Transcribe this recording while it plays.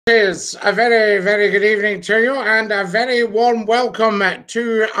Is a very, very good evening to you and a very warm welcome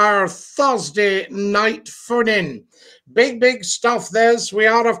to our Thursday night phone-in. Big stuff this. We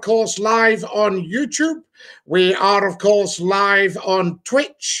are, of course, live on YouTube. We are, of course, live on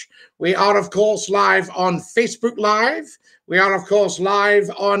Twitch. We are, of course, live on Facebook Live. We are, of course, live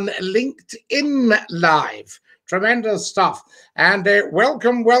on LinkedIn Live. Tremendous stuff. And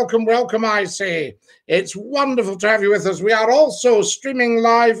welcome, I say. It's wonderful to have you with us. We are also streaming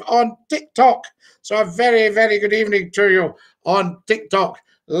live on TikTok. So a very, very good evening to you on TikTok.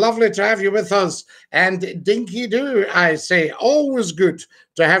 Lovely to have you with us. And Dinky-Doo, I say, always good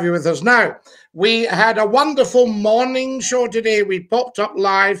to have you with us. Now, we had a wonderful morning show today. We popped up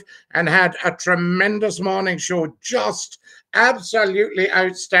live and had a tremendous morning show. Just absolutely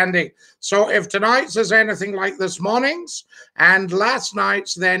outstanding. So if tonight's is anything like this morning's and last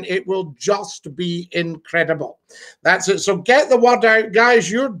night's, then it will just be incredible. That's it. So get the word out,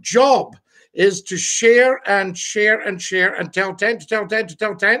 guys. Your job is to share and share and share and tell 10 to tell 10 to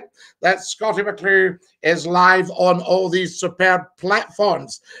tell 10 that Scottie McClue is live on all these superb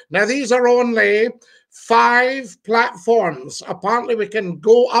platforms. Now, these are only 5 platforms. Apparently, we can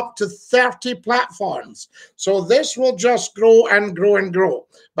go up to 30 platforms. So this will just grow and grow and grow.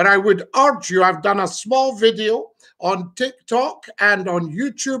 But I would urge you, I've done a small video on TikTok and on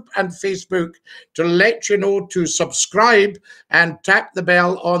YouTube and Facebook to let you know to subscribe and tap the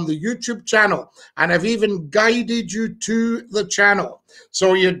bell on the YouTube channel. And I've even guided you to the channel.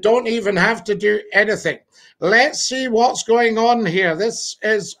 So you don't even have to do anything. Let's see what's going on here. This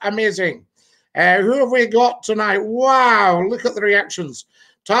is amazing. Who have we got tonight? Wow, look at the reactions.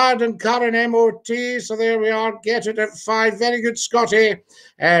 Tired and Karen MOT, so there we are. Get it at 5. Very good, Scottie.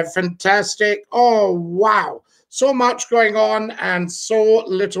 Fantastic. Oh, wow. So much going on and so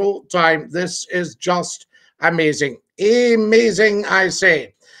little time. This is just amazing. Amazing, I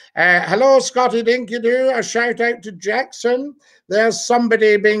say. Hello, Scottie Dinky-Doo. A shout out to Jackson. There's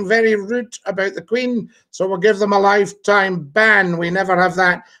somebody being very rude about the Queen, so we'll give them a lifetime ban. We never have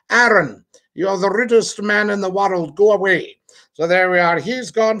that. Aaron, you're the rudest man in the world. Go away. So there we are.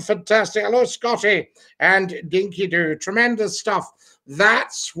 He's gone. Fantastic. Hello, Scottie and Dinky-Doo. Tremendous stuff.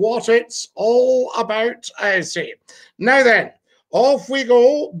 That's what it's all about, I say. Now then, off we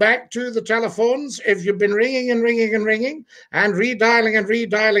go back to the telephones. If you've been ringing and ringing and ringing and redialing and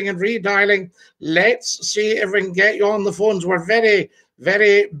redialing and redialing, let's see if we can get you on the phones. We're very,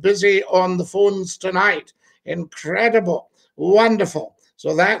 very busy on the phones tonight. Incredible. Wonderful.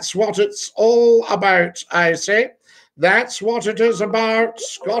 So that's what it's all about, I say. That's what it is about.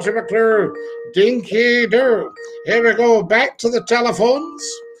 Scottie McClue, Dinky-Doo. Here we go, back to the telephones.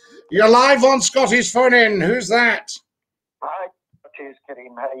 You're live on Scottie's phone-in. Who's that? Hi, it's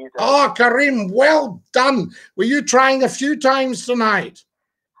Kareem. How are you doing? Oh, Kareem, well done. Were you trying a few times tonight?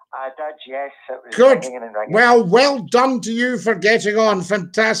 I did, yes. It was good. Ringing and ringing. Well done to you for getting on.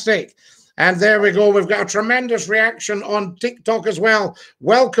 Fantastic. And there we go. We've got a tremendous reaction on TikTok as well.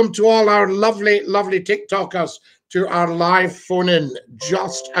 Welcome to all our lovely, lovely TikTokers to our live phone-in.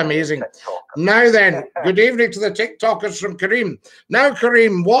 Just amazing. Now then, good evening to the TikTokers from Kareem. Now,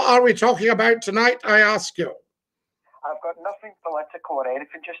 Kareem, what are we talking about tonight, I ask you? I've got nothing political or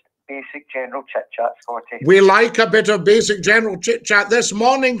anything, just basic general chit-chat, Scottie. We like a bit of basic general chit-chat. This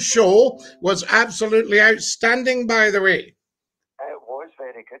morning's show was absolutely outstanding, by the way. It was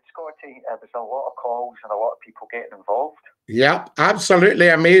very good, Scottie. There was a lot of calls and a lot of people getting involved. Yep, absolutely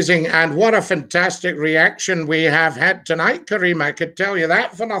amazing. And what a fantastic reaction we have had tonight, Kareem. I could tell you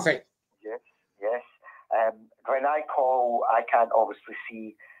that for nothing. Yes. When I call, I can't obviously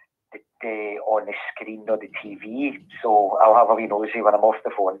see on the screen or the TV, so I'll have a wee nosy when I'm off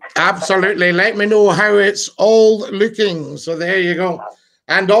the phone. Absolutely. Let me know how it's all looking. So there you go.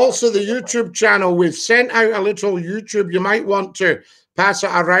 And also the YouTube channel. We've sent out a little YouTube. You might want to pass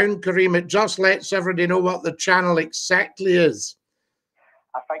it around, Kareem. It just lets everybody know what the channel exactly is.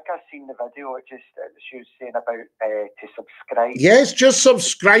 I think I've seen the video. She was saying about to subscribe. Yes, just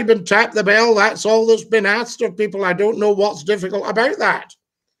subscribe and tap the bell. That's all that's been asked of people. I don't know what's difficult about that.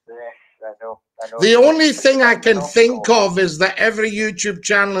 Yes, I know. The only thing I can think of is that every YouTube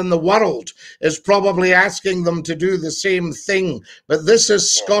channel in the world is probably asking them to do the same thing. But this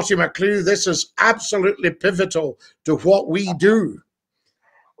is Scottie McClue. This is absolutely pivotal to what we do.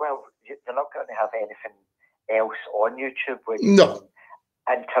 Well, you're not going to have anything else on YouTube where you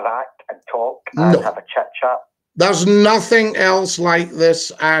can interact and talk and have a chit-chat. There's nothing else like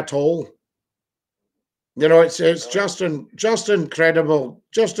this at all. You know, it's just incredible,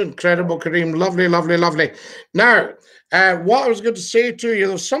 Kareem. Lovely, lovely, lovely. Now, what I was going to say to you,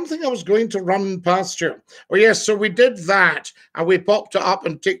 there's something I was going to run past you. Oh yes, so we did that, and we popped it up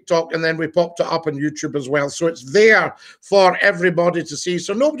on TikTok, and then we popped it up on YouTube as well. So it's there for everybody to see.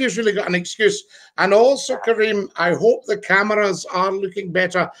 So nobody's really got an excuse. And also, Kareem, I hope the cameras are looking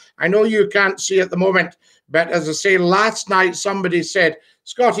better. I know you can't see at the moment, but as I say, last night somebody said,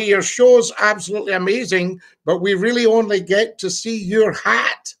 Scottie, your show's absolutely amazing, but we really only get to see your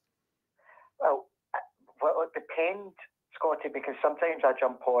hat. Well, it depends, Scottie, because sometimes I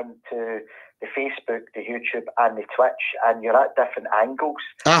jump on to the Facebook, the YouTube, and the Twitch, and you're at different angles.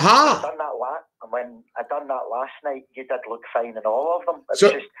 Aha! When I done that last night, you did look fine in all of them. It was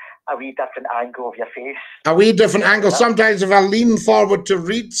just a wee different angle of your face. A wee different angle. Sometimes if I lean forward to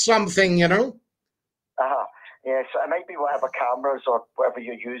read something, you know. Yeah, so it might be whatever cameras or whatever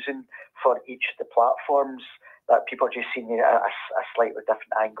you're using for each of the platforms that people are just seeing you at a slightly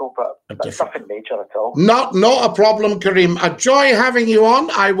different angle, but it's nothing major at all. Not a problem, Kareem. A joy having you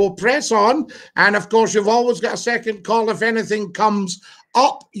on. I will press on. And of course, you've always got a second call if anything comes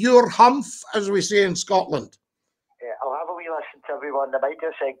up your humph, as we say in Scotland. Yeah, I'll have a wee listen to everyone. I might do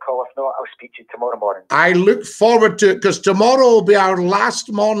a second call. If not, I'll speak to you tomorrow morning. I look forward to it, because tomorrow will be our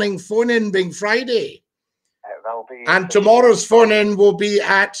last morning phone-in, being Friday. Will be, and tomorrow's phone-in will be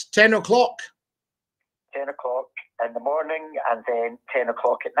at 10 o'clock. 10 o'clock in the morning and then 10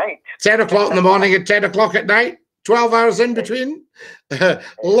 o'clock at night. 10 o'clock in the morning and 10 o'clock at night. 12 hours in between.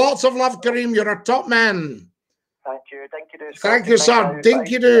 Lots of love, Kareem. You're a top man. Thank you. Dinky-Doo. Thank you, sir.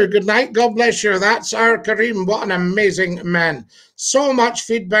 Dinky-Doo. Good night. God bless you. That's our Kareem. What an amazing man. So much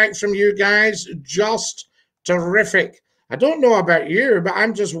feedback from you guys. Just terrific. I don't know about you, but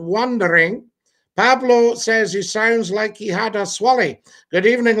I'm just wondering. Pablo says he sounds like he had a swally. Good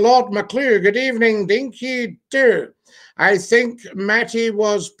evening, Lord McClue. Good evening, Dinky-Doo. I think Matty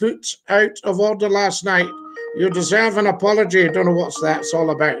was put out of order last night. You deserve an apology. Don't know what's that's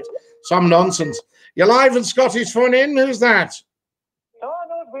all about. Some nonsense. You're live in Scotty's phone in. Who's that?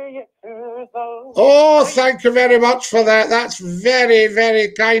 Oh, thank you very much for that. That's very,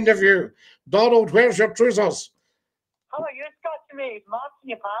 very kind of you. Donald, where's your trousers? How are you, Scotty, mate? Martin,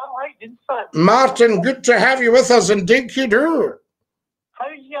 your pal. How you doing, son? Martin, good to have you with us, and Dinky-Doo. How's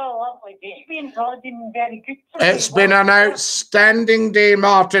your lovely day been? It's been very good today. It's been an outstanding day,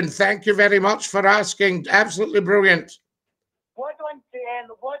 Martin. Thank you very much for asking. Absolutely brilliant. What do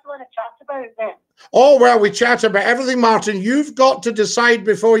you want to chat about then? Oh, well, we chat about everything, Martin. You've got to decide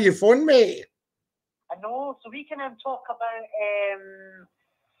before you phone me. I know, so we can talk about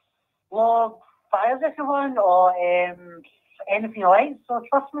log fires if you want, or anything like. So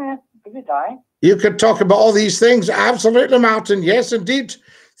trust me, we would die. You could talk about all these things. Absolutely, Martin. Yes, indeed.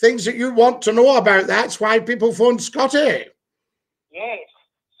 Things that you want to know about. That's why people phone Scotty. Yes.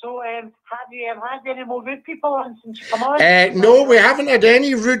 So have you had any more rude people on since you come on? No, we haven't had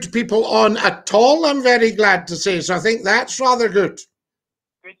any rude people on at all, I'm very glad to say. So I think that's rather good.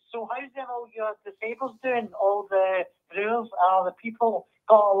 Good. So how's then all your disabled doing? All the brewers, are the people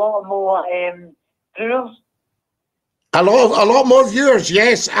got a lot more brewers? A lot more viewers,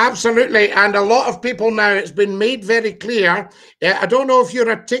 yes, absolutely. And a lot of people now, it's been made very clear. I don't know if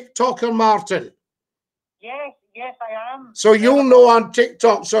you're a TikToker, Martin. Yes, I am. So you'll know on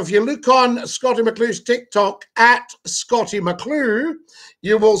TikTok. So if you look on Scottie McClue's TikTok at Scottie McClue,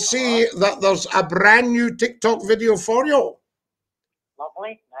 you will see that there's a brand new TikTok video for you.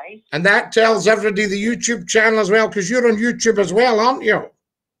 Lovely, nice. And that tells everybody the YouTube channel as well, because you're on YouTube as well, aren't you?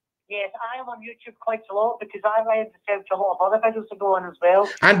 Yes, I am on YouTube quite a lot because I read a lot of other videos to go on as well.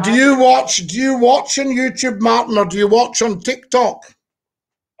 And do you watch on YouTube, Martin, or do you watch on TikTok?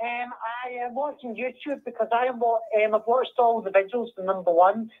 I am watching YouTube because I've watched all the videos from number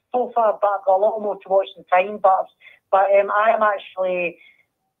one. So far, but I've got a lot more to watch in time. But I am actually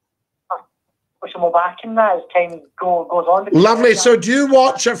pushing more back in that as time goes on. Lovely. So do you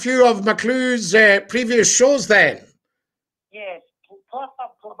watch a few of McClue's previous shows then? Yes. Plus,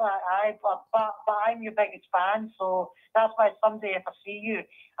 I'm your biggest fan, so that's why someday if I see you,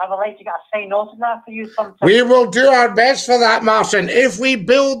 I would like to get a sign off on that for you sometime. We will do our best for that, Martin. If we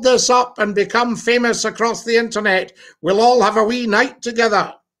build this up and become famous across the internet, we'll all have a wee night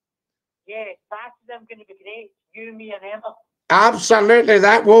together. Yes, that's going to be great. You, me, and Emma. Absolutely,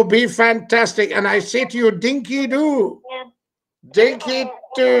 that will be fantastic. And I say to you, Dinky-Doo.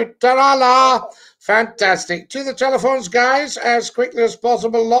 Dinky-Doo, ta-la-la. Fantastic. To the telephones, guys, as quickly as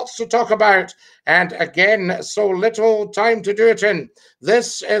possible. Lots to talk about. And again, so little time to do it in.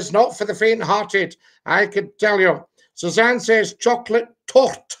 This is not for the faint-hearted, I could tell you. Suzanne says chocolate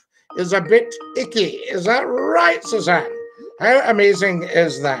torte is a bit icky. Is that right, Suzanne? How amazing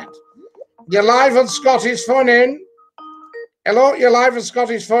is that? You're live on Scottie's phone in. Hello, you're live on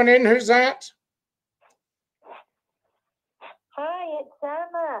Scottie's phone in. Who's that? Hi, it's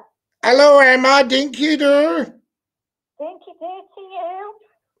Emma. Hello, Emma. Dinky-Doo. Dinky-Doo to you.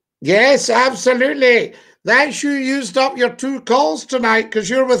 Yes, absolutely. That's you used up your 2 calls tonight because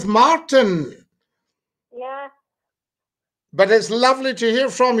you're with Martin. Yeah. But it's lovely to hear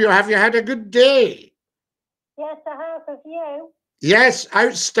from you. Have you had a good day? Yes, I have. Have you? Yes,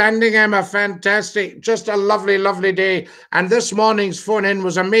 outstanding, Emma. Fantastic. Just a lovely, lovely day. And this morning's phone in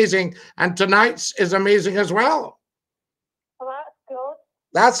was amazing. And tonight's is amazing as well. Well, that's good.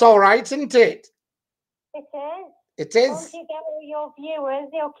 That's all right, isn't it? It is. It is. Once you get all your viewers,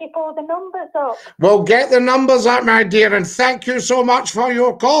 you'll keep all the numbers up. Well, get the numbers up, my dear. And thank you so much for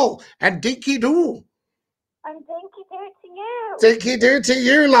your call. And Dinky-Doo. And Dinky-Doo to you. Dinky-Doo to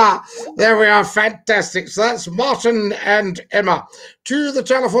you, La. There we are. Fantastic. So that's Martin and Emma. To the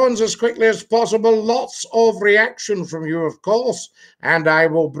telephones as quickly as possible. Lots of reaction from you, of course. And I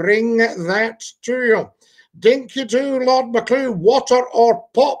will bring that to you. Dinky-Doo, Lord McClue, water or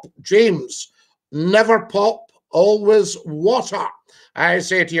pop? James, never pop, always water. I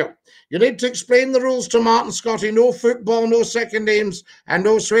say to you, you need to explain the rules to Martin Scottie. No football, no second names, and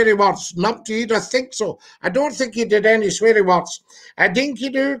no sweary words. Not to eat, I think so. I don't think he did any sweary words. A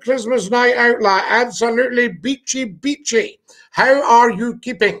Dinky-Doo Christmas night out, la. Absolutely beachy. How are you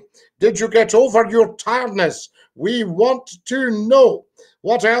keeping? Did you get over your tiredness? We want to know.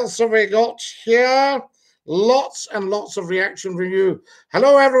 What else have we got here? Lots and lots of reaction from you.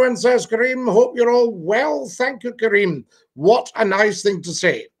 Hello, everyone, says Kareem. Hope you're all well. Thank you, Kareem. What a nice thing to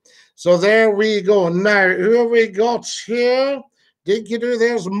say. So there we go. Now, who have we got here? Dinky-Doo,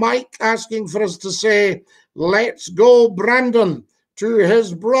 there's Mike asking for us to say, let's go, Brandon, to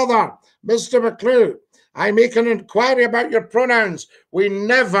his brother, Mr. McClue. I make an inquiry about your pronouns. We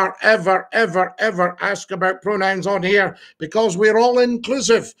never, ever, ever, ever ask about pronouns on here because we're all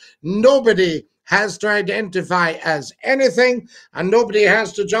inclusive. Nobody has to identify as anything and nobody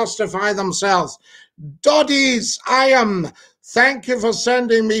has to justify themselves. Doddies, I am. Thank you for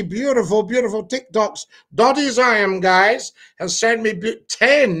sending me beautiful, beautiful TikToks. Doddies, I am, guys, has sent me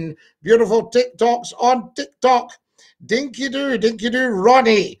 10 beautiful TikToks on TikTok. Dinky-Doo,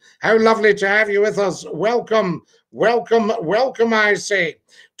 Ronnie. How lovely to have you with us. Welcome, welcome, welcome, I say.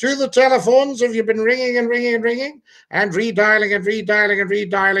 To the telephones, have you been ringing and ringing and ringing and redialing and redialing and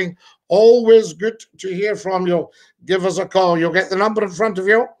redialing? Always good to hear from you. Give us a call. You'll get the number in front of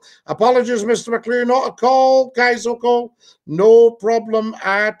you. Apologies, Mr. McClue, not a call. Guys will call. No problem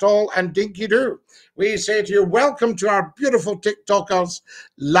at all. And Dinky-Doo, we say to you, welcome to our beautiful TikTokers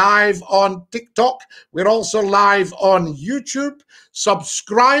live on TikTok. We're also live on YouTube.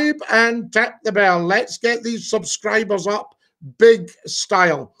 Subscribe and tap the bell. Let's get these subscribers up big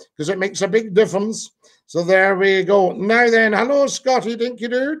style because it makes a big difference. So there we go. Now then, hello, Scottie,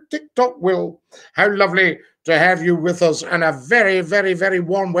 Dinky-Doo, TikTok Will. How lovely to have you with us and a very, very, very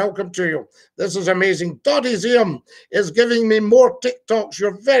warm welcome to you. This is amazing. Doddy's Iam is giving me more TikToks.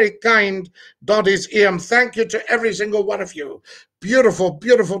 You're very kind, Doddy's Iam. Thank you to every single one of you. Beautiful,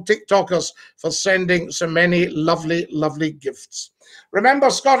 beautiful TikTokers for sending so many lovely, lovely gifts. Remember,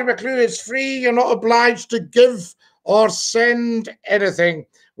 Scottie McClue is free. You're not obliged to give or send anything.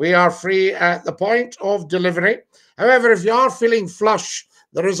 We are free at the point of delivery. However, if you are feeling flush,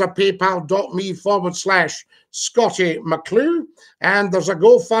 there is a paypal.me/Scottie McClue, and there's a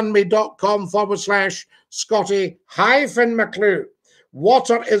GoFundMe.com/Scottie-McClue.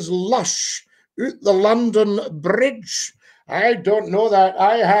 Water is lush out the London Bridge. I don't know that.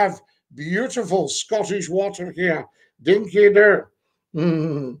 I have beautiful Scottish water here. Dinky-Doo.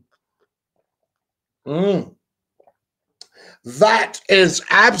 That is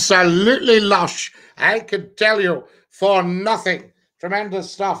absolutely lush. I could tell you for nothing. Tremendous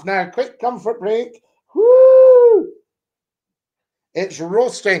stuff. Now, quick comfort break. Woo! It's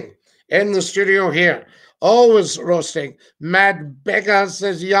roasting in the studio here. Always roasting. Mad beggar,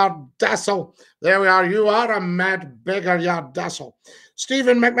 says Yardassel. There we are. You are a mad beggar, Yardassel.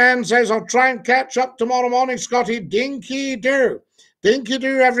 Stephen McMahon says, I'll try and catch up tomorrow morning, Scottie. Dinky-Doo.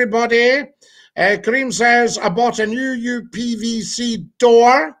 Dinky-Doo, everybody. Kareem says, I bought a new UPVC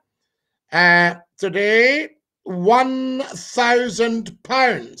door today,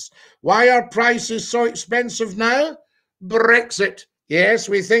 £1,000. Why are prices so expensive now? Brexit. Yes,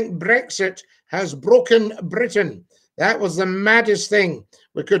 we think Brexit has broken Britain. That was the maddest thing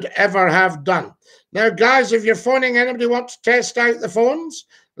we could ever have done. Now, guys, if you're phoning, anybody want to test out the phones?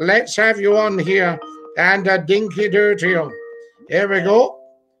 Let's have you on here and a Dinky-Doo to you. Here we go.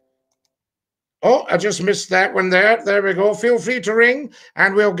 Oh, I just missed that one there. There we go. Feel free to ring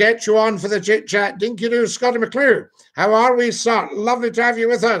and we'll get you on for the chit chat. Dinky-Doo, Scottie McClue. How are we, sir? Lovely to have you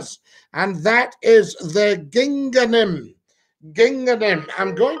with us. And that is the Ginganim. Ginganim.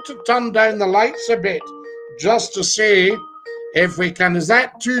 I'm going to turn down the lights a bit just to see if we can. Is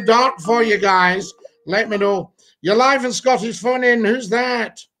that too dark for you guys? Let me know. You're live in Scotty's phone in. Who's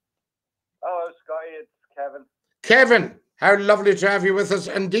that? Hello, Scotty. It's Kevin. Kevin, how lovely to have you with us.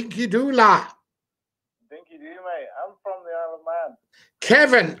 And Dinky-Doo, Dinky-Doo, mate. I'm from the Isle of Man.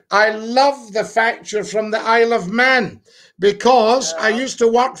 Kevin, I love the fact you're from the Isle of Man because I used to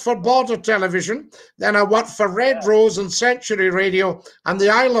work for Border Television, then I worked for Red Rose and Century Radio, and the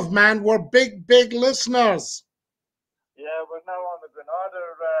Isle of Man were big, big listeners. Yeah, we're now on the Grenada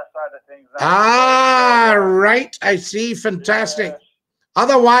side of things. Ah, right. I see. Fantastic. Yeah.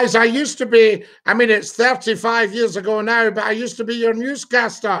 Otherwise, I used to be, I mean, it's 35 years ago now, but I used to be your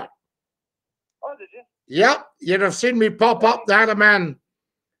newscaster. Oh, did you? Yep. You'd have seen me pop up the Isle of Man.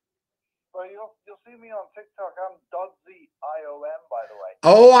 Well, you'll see me on TikTok. I'm Dodsy IOM, by the way.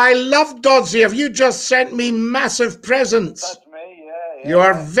 Oh, I love Dodsy. Have you just sent me massive presents? That's me, yeah. You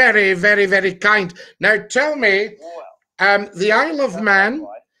are very, very, very kind. Now, tell me, the Isle of Man,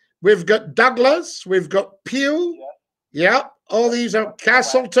 we've got Douglas, we've got Peel. Yep. All these are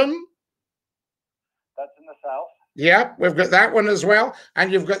Castleton. That's in the south. Yep, we've got that one as well.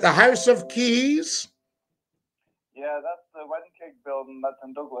 And you've got the House of Keys. Yeah, that's the wedding cake building. That's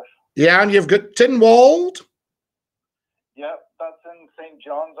in Douglas. Yeah, and you've got Tynwald. Yep, that's in St.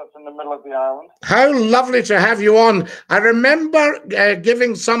 John's. That's in the middle of the island. How lovely to have you on. I remember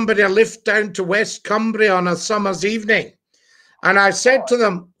giving somebody a lift down to West Cumbria on a summer's evening. And I said to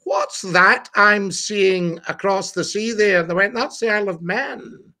them, what's that I'm seeing across the sea there? And they went, that's the Isle of Man.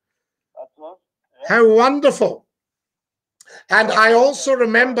 That's one. Yeah. How wonderful. And I also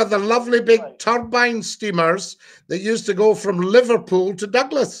remember the lovely big turbine steamers that used to go from Liverpool to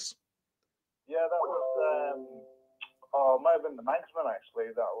Douglas. Yeah, that was, it might have been the Manxman,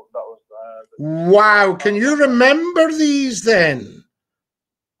 actually. That was. Wow, can you remember these then?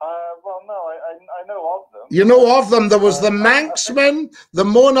 Well, no, I know of them. You know of them. There was the Manxman, the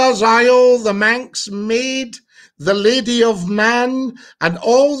Mona's Isle, the Manx Maid, the Lady of Man, and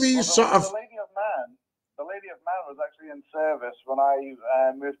all these sort of... The Lady of Man was actually in service when I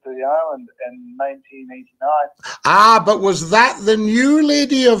moved to the island in 1989. Ah, but was that the new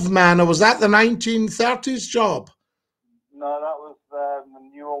Lady of Man, or was that the 1930s job? No, that was the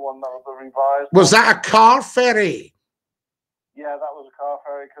newer one. That was the revised. Was that a car ferry? Yeah, that was a car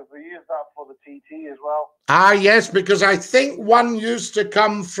ferry because they used that for the TT as well. Ah, yes, because I think one used to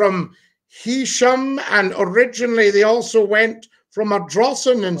come from Heysham, and originally they also went from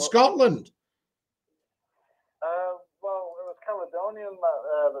Ardrossan in Scotland. Well, it was Caledonian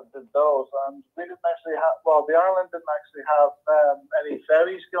that did those, and we didn't actually have. Well, the island didn't actually have any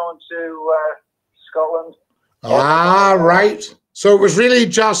ferries going to Scotland. Ah, right. So it was really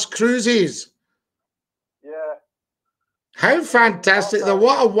just cruises. Yeah. How fantastic, though.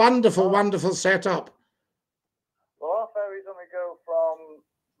 What a wonderful, wonderful setup. Well, our ferries only go from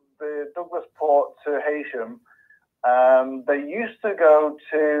the Douglas port to Heysham. They used to go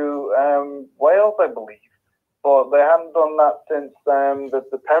to Wales, I believe, but they haven't done that since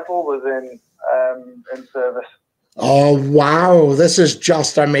the Pebble was in service. Oh, wow. This is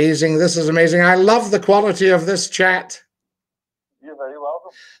just amazing. This is amazing. I love the quality of this chat. You're very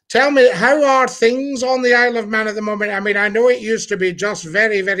welcome. Tell me, how are things on the Isle of Man at the moment? I mean, I know it used to be just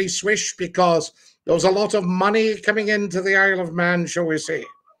very, very swish because there was a lot of money coming into the Isle of Man, shall we say.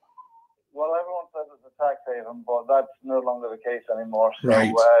 Well, everyone says it's a tax haven, but that's no longer the case anymore. So,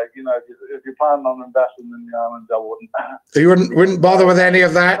 right. You know, if you plan on investing in the islands, I wouldn't. You wouldn't bother with any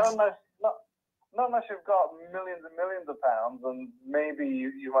of that? Not unless you've got millions and millions of pounds, and maybe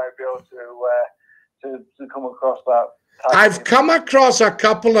you might be able to come across that. I've come across a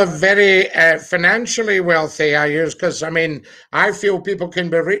couple of very financially wealthy IUs because, I mean, I feel people can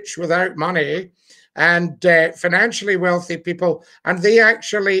be rich without money, and financially wealthy people, and they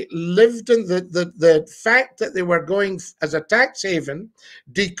actually lived in the fact that they were going as a tax haven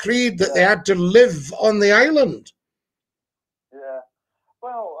decreed that they had to live on the island. Yeah.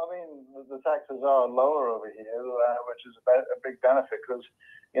 Well, I mean, the taxes are lower over here, which is a big benefit because,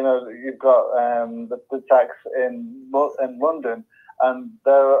 you know, you've got the tax in London, and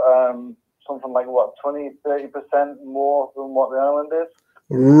they're something like, what, 20-30% more than what the island is?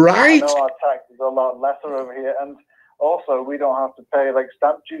 Right. I know our tax is a lot lesser over here, and also we don't have to pay like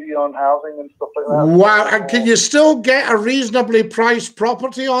stamp duty on housing and stuff like that. Wow. And can you still get a reasonably priced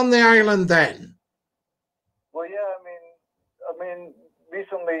property on the island then? Well, yeah, I mean,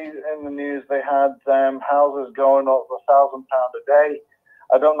 recently in the news they had houses going up £1,000 a day.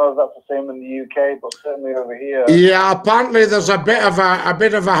 I don't know if that's the same in the UK, but certainly over here. Yeah, apparently there's a bit of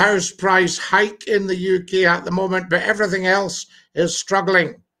a house price hike in the UK at the moment, but everything else is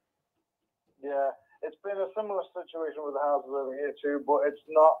struggling. Yeah, it's been a similar situation with the houses over here too, but it's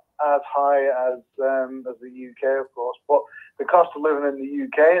not as high as the UK, of course. But the cost of living in the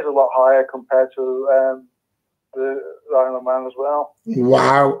UK is a lot higher compared to the Isle of Man as well.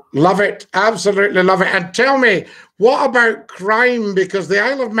 Wow, love it, absolutely love it. And tell me, what about crime? Because the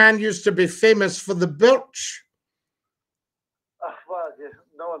Isle of Man used to be famous for the birch. Well,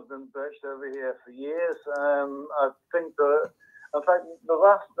 no one's been birched over here for years. I think in fact, the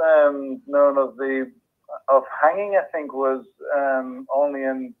last known of hanging, I think, was only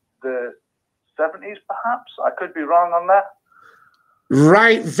in the 70s, perhaps. I could be wrong on that.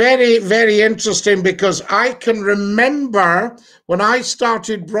 Right, very, very interesting, because I can remember when I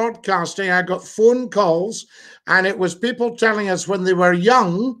started broadcasting, I got phone calls, and it was people telling us when they were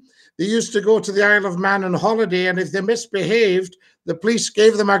young, they used to go to the Isle of Man on holiday, and if they misbehaved, the police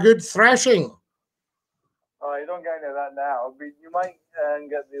gave them a good thrashing. Oh, you don't get any of that now. I mean, you might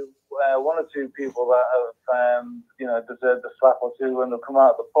get the one or two people that have, deserved a slap or two when they come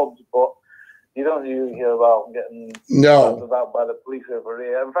out of the pubs, but you don't usually hear about getting about by the police over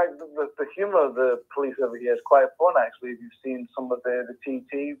here. In fact, the humour of the police over here is quite fun, actually, if you've seen some of the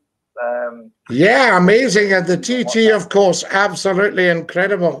TT. Yeah, amazing. And the TT, of course, absolutely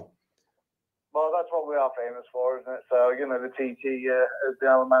incredible. Well, that's what we are famous for, isn't it? So, the TT is the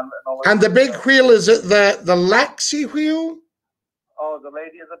element. And the big wheel, is it the Lexi wheel? Oh, the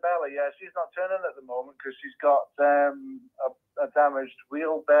Lady Isabella, yeah. She's not turning at the moment because she's got a damaged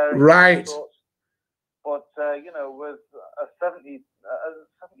wheel bearing. Right. But, with a 70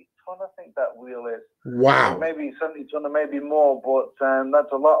 ton, I think that wheel is. Wow. Maybe 70 ton or maybe more, but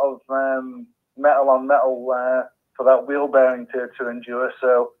that's a lot of metal on metal for that wheel bearing to endure.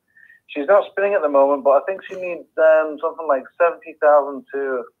 So she's not spinning at the moment, but I think she needs something like 70,000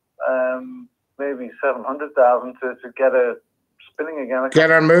 to maybe 700,000 to get her spinning again. Get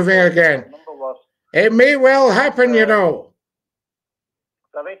her moving again. It may well happen,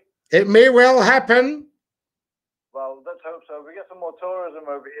 Sorry? It may well happen. Well, let's hope so. If we get some more tourism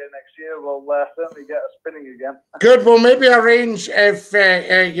over here next year, we'll certainly get us spinning again. Good. We'll maybe arrange if,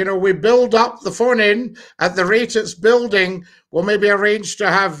 we build up the phone in at the rate it's building, we'll maybe arrange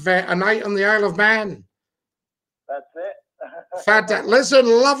to have a night on the Isle of Man. That's it. Fantastic. Listen,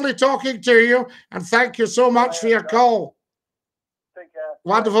 lovely talking to you, and thank you so much for your call. Take care.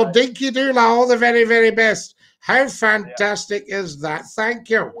 Wonderful. Dinky-Doo, all the very, very best. How fantastic is that? Thank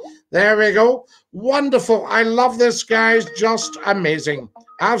you. There we go. Wonderful. I love this, guys. Just amazing.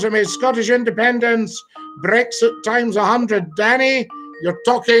 Absolutely. Scottish independence, Brexit times 100. Danny, you're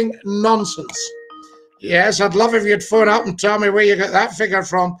talking nonsense. Yes, I'd love if you'd phone up and tell me where you got that figure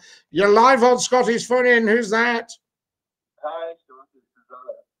from. You're live on Scotty's Phone In. Who's that? Hi, Scotty.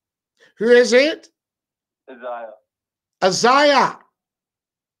 Who is it? Isaiah. Isaiah.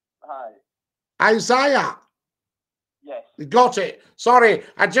 Hi. Isaiah. Yes. Got it. Sorry,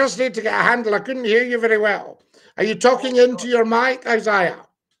 I just need to get a handle. I couldn't hear you very well. Are you talking into your mic, Isaiah?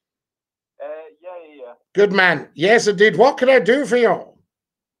 Yeah. Good man. Yes, indeed. What can I do for you?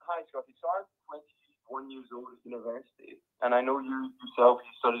 Hi, Scotty. So I'm 21 years old at university, and I know you yourself,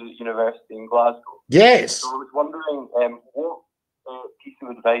 you studied at university in Glasgow. Yes. So I was wondering, what piece of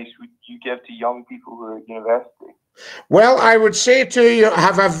advice would you give to young people who are at university? Well, I would say to you,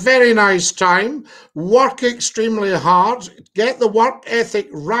 have a very nice time, work extremely hard, get the work ethic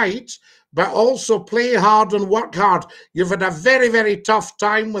right, but also play hard and work hard. You've had a very, very tough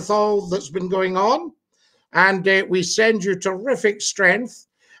time with all that's been going on, and we send you terrific strength.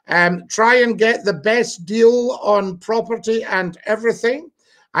 Try and get the best deal on property and everything.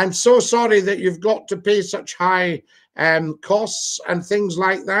 I'm so sorry that you've got to pay such high costs and things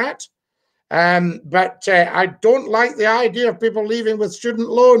like that. But I don't like the idea of people leaving with student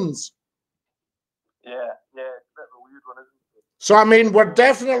loans. Yeah, it's a bit of a weird one, isn't it? So, I mean, we're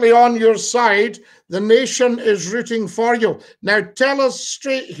definitely on your side. The nation is rooting for you. Now, tell us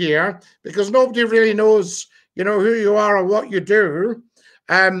straight here, because nobody really knows, who you are or what you do.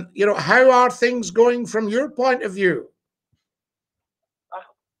 How are things going from your point of view?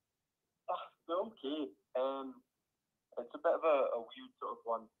 They're okay. It's a bit of a weird sort of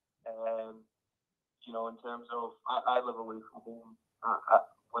one. In terms of, I live away from home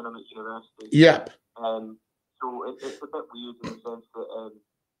when I'm at university. Yep. So it's a bit weird in the sense that,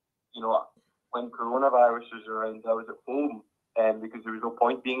 when coronavirus was around, I was at home because there was no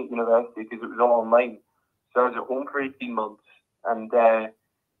point being at university because it was all online. So I was at home for 18 months, And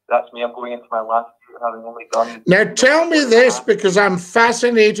that's me. I'm going into my last year, having only done. Now, tell me this, because I'm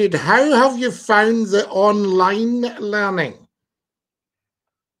fascinated. How have you found the online learning?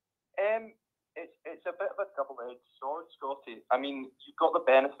 It's a bit of a double-edged sword, Scotty. I mean, you've got the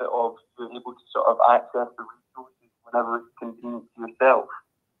benefit of being able to sort of access the resources whenever it's convenient to yourself.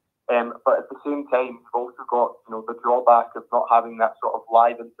 But at the same time, you've also got, the drawback of not having that sort of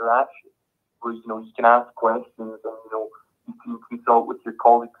live interaction, where you can ask questions and you can consult with your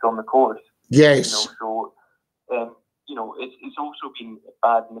colleagues on the course. Yes. So it's also been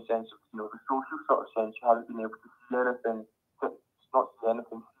bad in the sense of the social sort of sense. You haven't been able to see anything,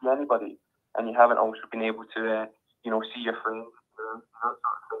 see anybody, and you haven't also been able to see your friends. That sort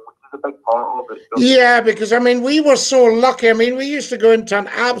of thing, which is a big part of it. So. Yeah, because I mean, we were so lucky. I mean, we used to go into an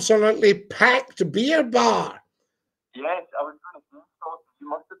absolutely packed beer bar. Yes, I was going to say, you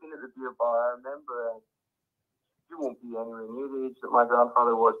must have been at the beer bar. I remember. You won't be anywhere near the age that my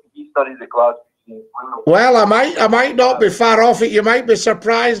grandfather was. He studied at Glasgow. Well, I might not be far off it. You might be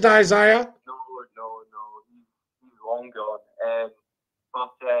surprised, Isaiah. No. He's long gone.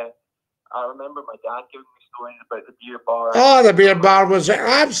 But I remember my dad giving me stories about the beer bar. Oh, the beer bar was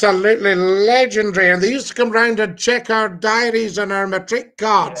absolutely legendary. And they used to come round and check our diaries and our matric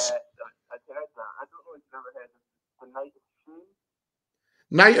cards. Yes, I've heard that. I don't know if you've ever heard of the Night of Shame.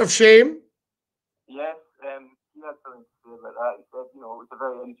 Night of Shame? Yes, he had something to say about that. He said, it was a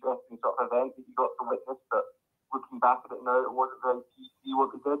very interesting sort of event that you got to witness, but looking back at it now, it wasn't very PC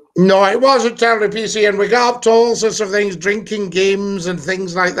what they did. No, it wasn't terribly PC, and we got up to all sorts of things, drinking games and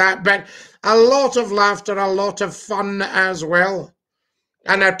things like that, but a lot of laughter, a lot of fun as well,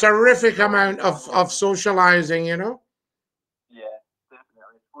 and a terrific amount of socialising, Yeah, definitely.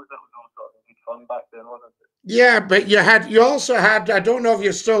 I suppose that was all sort of good fun back then, wasn't it? Yeah, but you also had, I don't know if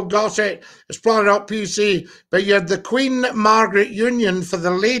you still got it, it's probably not PC, but you had the Queen Margaret Union for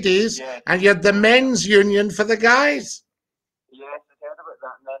the ladies, and you had the men's union for the guys. Yes, I heard about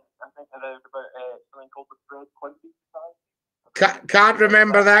that, and then I think I heard about something called the Fred Quincy Society. Can't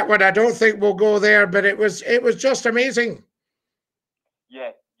remember that one. I don't think we'll go there, but it was just amazing.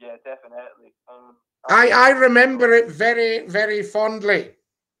 Yeah, definitely. I remember it very, very fondly.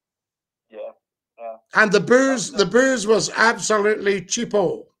 Yeah. And the booze was absolutely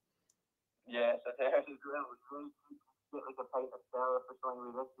cheapo. Yes, I heard as well. It was really cheap. You get like a pint of Stella for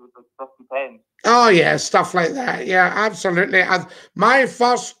something like this, like 50 pence. Oh yeah, stuff like that. Yeah, absolutely. My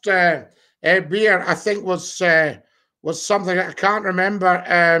first beer, I think, was something I can't remember.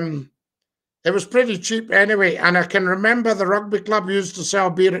 It was pretty cheap anyway, and I can remember the rugby club used to sell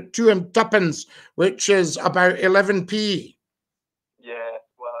beer at 2 and 2pence, which is about 11p. Yeah,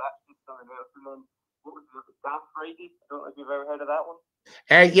 well, that's just something else. And then what was it? Daft Friday? I don't know if you've ever heard of that one.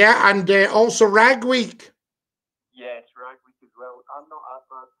 Yeah, and also Rag Week. Yes, Rag Week as well. I'm not as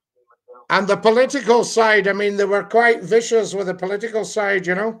bad myself. And the political side, I mean, they were quite vicious with the political side,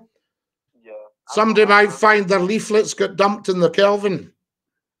 Yeah. Somebody might find their leaflets got dumped in the Kelvin.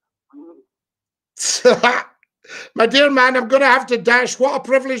 My dear man, I'm going to have to dash. What a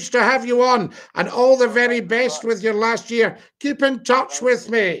privilege to have you on, and all the very best with your last year. Keep in touch with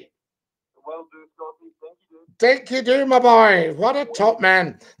me. Well do, Scotty. DINKY-DOO, my boy. What a top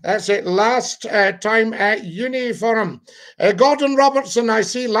man. That's it. Last time at uni for him. Gordon Robertson, I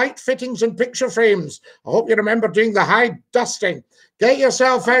see light fittings and picture frames. I hope you remember doing the high dusting. Get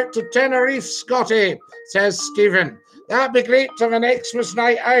yourself out to Tenerife, Scotty, says Stephen. That'd be great to have an Xmas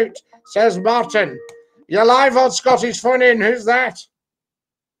night out, says Martin. You're live on Scotty's Phone In. Who's that?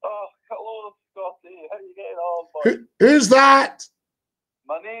 Oh, hello, Scotty. How are you getting on, boy? Who's that?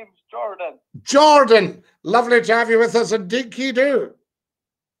 My name's Jordan. Jordan. Lovely to have you with us at DINKY-DOO.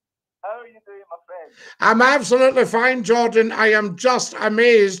 How are you doing, my friend? I'm absolutely fine, Jordan. I am just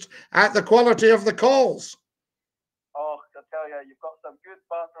amazed at the quality of the calls. Oh, I tell you, you've got some good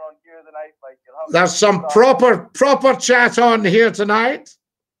banter on here tonight. Like there's some proper chat on here tonight.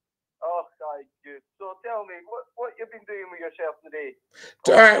 Oh, good. So tell me, what you've been doing with yourself today?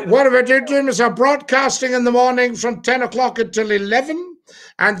 What have I been doing? Is broadcasting in the morning from 10 o'clock until 11.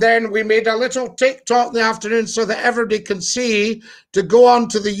 And then we made a little TikTok in the afternoon so that everybody can see to go on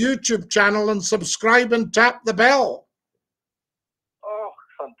to the YouTube channel and subscribe and tap the bell. Oh,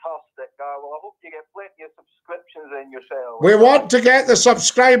 fantastic. Well, I hope you get plenty of subscriptions in yourself. We want to get the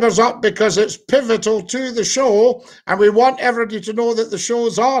subscribers up because it's pivotal to the show, and we want everybody to know that the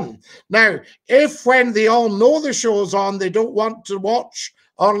show's on. Now, if when they all know the show's on, they don't want to watch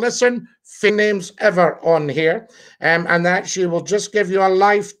or listen, names ever on here, and that she will just give you a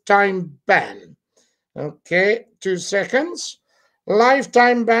lifetime ban. Okay, 2 seconds.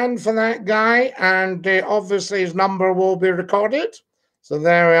 Lifetime ban for that guy, and obviously his number will be recorded. So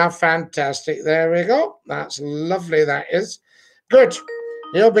there we are, fantastic. There we go. That's lovely, that is. Good.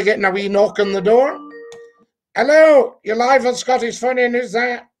 He'll be getting a wee knock on the door. Hello, you're live on Scottish Funny, and who's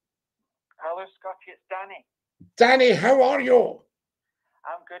that? Hello, Scotty, it's Danny. Danny, how are you?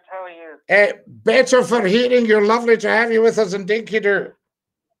 I'm good, how are you? Better for hearing. You're lovely to have you with us in DINKY-DOO.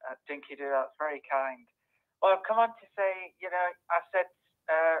 DINKY-DOO, that's very kind. Well, I've come on to say, I said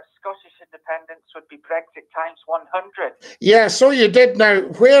Scottish independence would be Brexit times 100. Yeah, so you did. Now,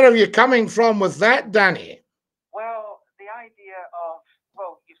 where are you coming from with that, Danny? Well, the idea of,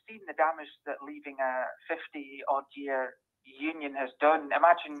 you've seen the damage that leaving a 50-odd-year union has done.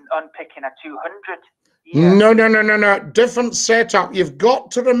 Imagine unpicking a 200-year. No. Different setup. You've got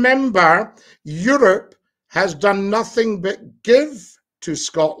to remember, Europe has done nothing but give to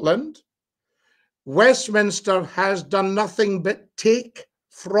Scotland. Westminster has done nothing but take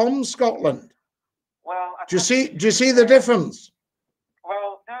from Scotland. Well, do you see the difference?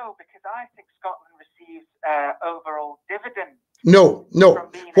 Well, no, because I think Scotland receives overall dividends. No.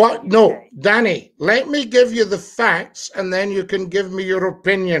 Danny, let me give you the facts and then you can give me your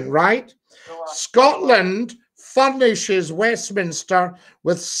opinion, right? Scotland furnishes Westminster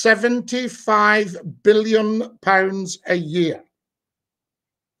with £75 billion a year.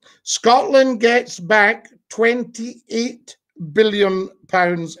 Scotland gets back £28 billion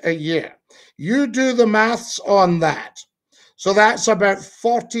a year. You do the maths on that. So that's about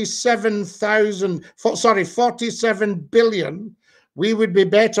 47 billion. We would be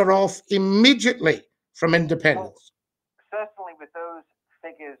better off immediately from independence. Well, certainly with those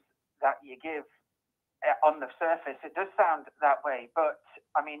figures that you give on the surface, it does sound that way. But,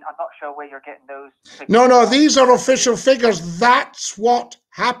 I mean, I'm not sure where you're getting those figures. No, these are official figures. That's what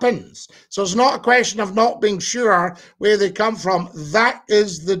happens. So it's not a question of not being sure where they come from. That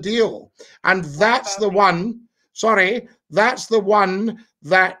is the deal. And that's the one... Sorry, that's the one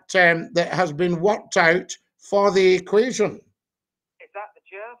that that has been worked out for the equation. Is that the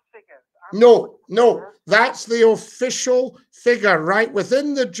JERS figures? No, that's the official figure, right?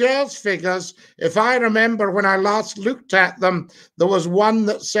 Within the JERS figures, if I remember when I last looked at them, there was one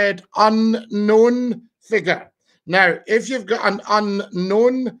that said unknown figure. Now, if you've got an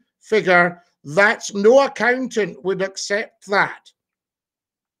unknown figure, that's no accountant would accept that.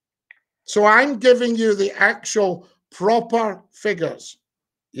 So I'm giving you the actual proper figures,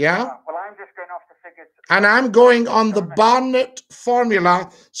 yeah? Well, I'm just going off the figures. And I'm going on the Barnett formula,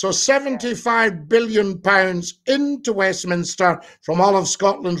 so £75 billion into Westminster from all of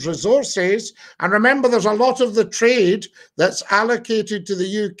Scotland's resources. And remember, there's a lot of the trade that's allocated to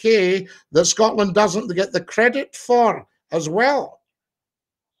the UK that Scotland doesn't get the credit for as well.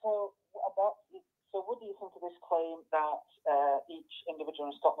 So what do you think of this claim that each individual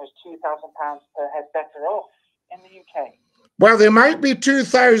in Scotland is £2,000 per head better off in the UK? Well, they might be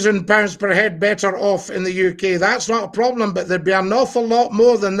 £2,000 per head better off in the UK. That's not a problem, but there'd be an awful lot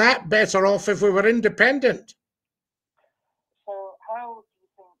more than that better off if we were independent. So how do you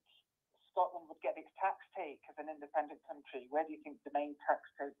think Scotland would get its tax take as an independent country? Where do you think the main tax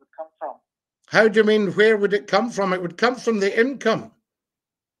take would come from? How do you mean, where would it come from? It would come from the income.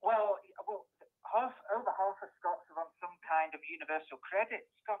 Well, over half of Scots are on some kind of universal credit,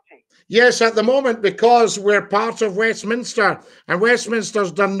 Scotty. Yes, at the moment, because we're part of Westminster, and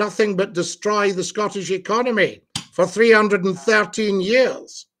Westminster's done nothing but destroy the Scottish economy for 313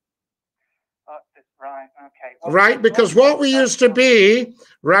 years. Right, okay. Well, right, because what we used to be,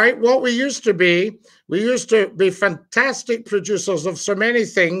 we used to be fantastic producers of so many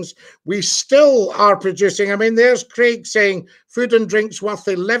things. We still are producing. I mean, there's Craig saying food and drink's worth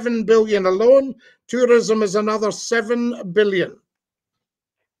 11 billion alone. Tourism is another 7 billion.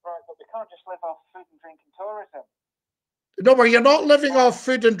 Right, but we can't just live off food and drink and tourism. No, but you're not living off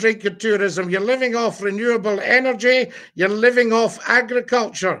food and drink and tourism. You're living off renewable energy. You're living off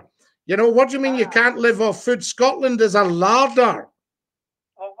agriculture. You know, what do you mean you can't live off food? Scotland is a larder.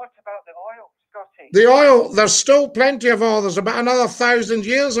 Well, what about the oil, Scotty? The oil, there's still plenty of oil. There's about another 1,000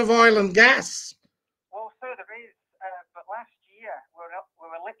 years of oil and gas. Well, so there is. But last year, we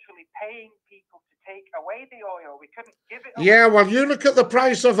were literally paying people to take away the oil. We couldn't give it away. Yeah, well, you look at the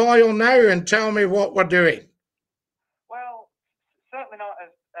price of oil now and tell me what we're doing. Well, certainly not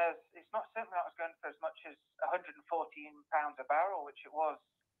certainly not going for as much as £114 a barrel, which it was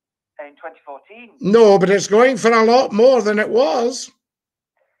in 2014. No, but it's going for a lot more than it was.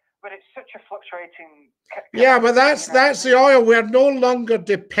 But it's such a fluctuating. Yeah, but that's the oil. We're no longer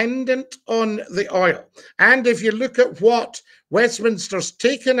dependent on the oil. And if you look at what Westminster's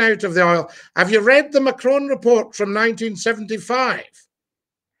taken out of the oil, have you read the Macron report from 1975?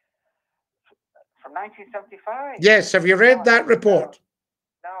 From 1975? Yes, have you read that report?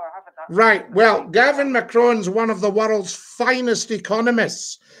 No, I haven't. Right, well, Gavin Macron's one of the world's finest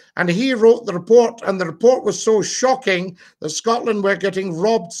economists, and he wrote the report, and the report was so shocking that Scotland were getting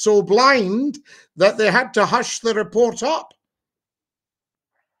robbed so blind that they had to hush the report up.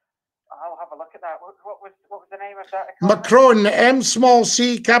 I'll have a look at that. What was the name of that economist? Macron,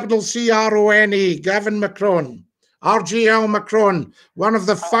 M-C-C-R-O-N-E, Gavin Macron, RGL Macron, one of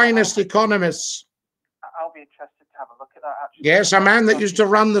the finest economists. I'll be interested to have a look at that, actually. Yes, a man that used to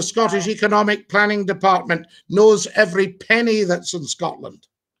run the Scottish Economic Planning Department, knows every penny that's in Scotland.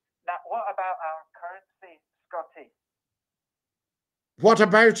 Now, what about our currency, Scottie? What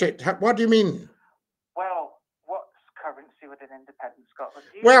about it? What do you mean? Well, what's currency with an independent Scotland?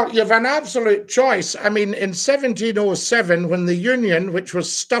 Well, you've an absolute choice. I mean, in 1707, when the Union, which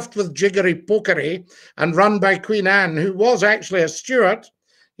was stuffed with jiggery-pokery and run by Queen Anne, who was actually a Stuart,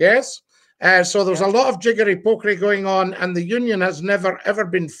 yes, so there's a lot of jiggery-pokery going on, and the Union has never, ever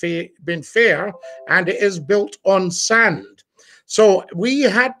been fair, and it is built on sand. So we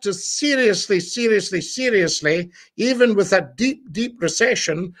had to seriously, even with a deep, deep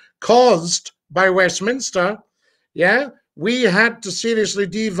recession caused by Westminster, yeah, we had to seriously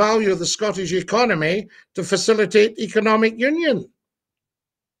devalue the Scottish economy to facilitate economic union.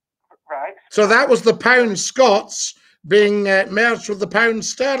 Right. So that was the pound Scots being merged with the pound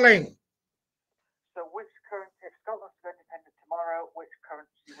sterling. So which currency, if Scotland's independent tomorrow, which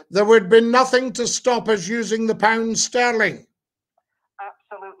currency would... There would be nothing to stop us using the pound sterling.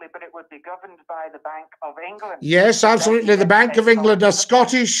 Absolutely, but it would be governed by the Bank of England. Yes, absolutely. The Bank of England, a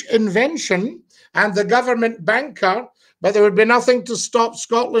Scottish invention, and the government banker, but there would be nothing to stop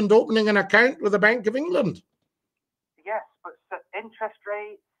Scotland opening an account with the Bank of England. Yes, but interest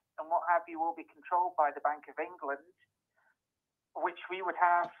rates and what have you will be controlled by the Bank of England, which we would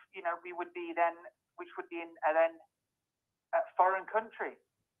have, you know, we would be then, which would be in then a foreign country.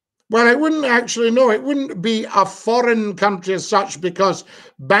 Well, it wouldn't actually, no, it wouldn't be a foreign country as such, because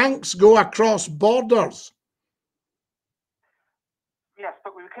banks go across borders. Yes,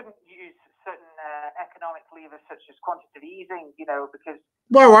 but we couldn't use certain economic levers such as quantitative easing, you know, because...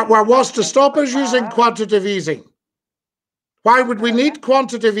 Well, what's to stop us using quantitative easing? Why would we need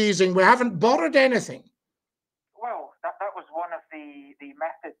quantitative easing? We haven't borrowed anything. Well, that was one of the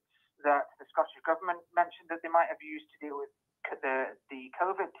methods that the Scottish government mentioned that they might have used to deal with the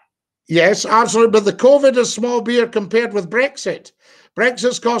COVID. Yes, absolutely. But the COVID is small beer compared with Brexit.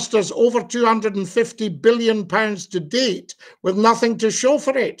 Brexit's cost us over £250 billion to date with nothing to show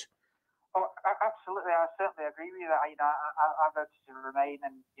for it. Oh, absolutely. I certainly agree with you that, you know, I voted to remain,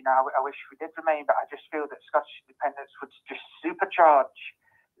 and, you know, I wish we did remain, but I just feel that Scottish independence would just supercharge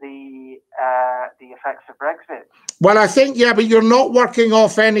the effects of Brexit. Well, I think, yeah, but you're not working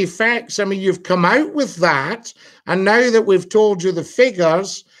off any facts. I mean, you've come out with that, and now that we've told you the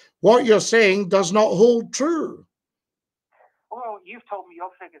figures, what you're saying does not hold true. Well, you've told me your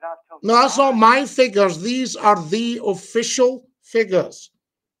figures, I've told you. No, that's not my figures. These are the official figures.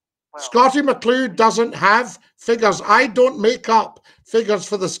 Well, SCOTTIE McCLUE doesn't have figures. I don't make up figures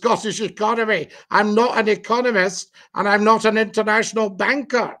for the Scottish economy. I'm not an economist, and I'm not an international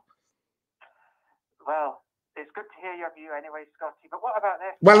banker. Well, it's good to hear your view anyway, Scottie. But what about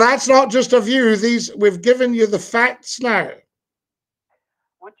this? Well, that's not just a view. We've given you the facts now.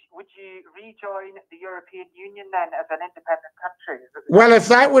 Would you rejoin the European Union then as an independent country? Well, if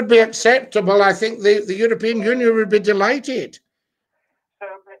that would be acceptable, I think the European Union would be delighted. So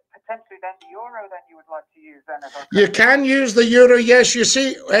potentially then the euro then you would like to use then as you can use the euro, yes. You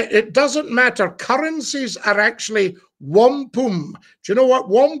see, it doesn't matter. Currencies are actually wampum. Do you know what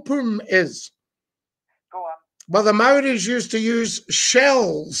wampum is? Go on. Well, the Maoris used to use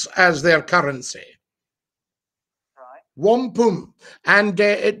shells as their currency. Wampum. And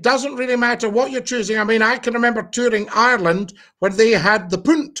it doesn't really matter what you're choosing. I mean, I can remember touring Ireland when they had the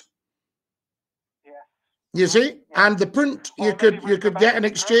punt. Yeah. You see? Yeah. And the punt, you could get an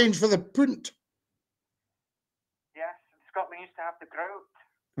exchange for the punt. Yes, Scotland used to have the groat.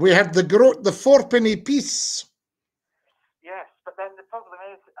 We had the groat, the 4-penny piece. Yes, but then the problem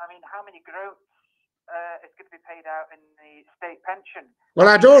is, I mean, how many groats is going to be paid out in the state pension? Well,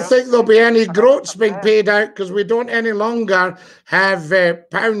 I don't think there'll be any groats being paid out because we don't any longer have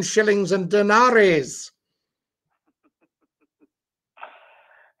pounds, shillings and denaries.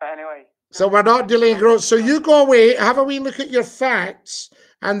 But anyway. So we're not dealing in groats. So you go away, have a wee look at your facts,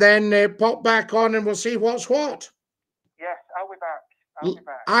 and then pop back on and we'll see what's what. Yes, I'll be back. I'll be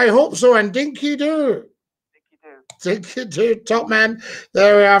back. I hope so. And Dinky-Doo. Dinky-Doo, top man.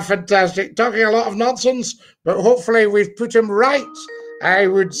 There we are, fantastic. Talking a lot of nonsense, but hopefully we've put him right, I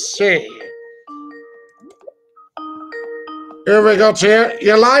would say. Who we got here?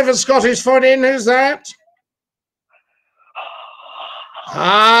 You're live at Scottish Phone In. Who's that?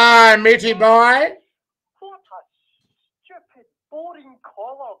 Hi, matey boy. What a stupid, boring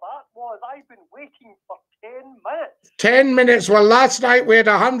caller that was. I've been waiting for 10 minutes. 10 minutes. Well, last night we had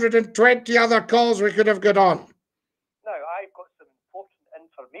 120 other calls we could have got on. Now, I've got some important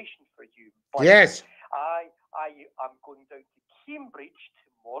information for you. But Yes. I am going down to Cambridge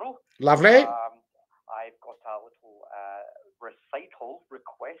tomorrow. Lovely. I've got a little recital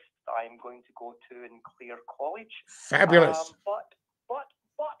request I'm going to go to in Clare College. Fabulous. But,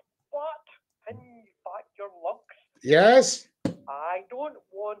 pin back your lugs. Yes. I don't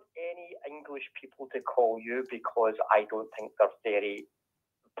want any English people to call you because I don't think they're very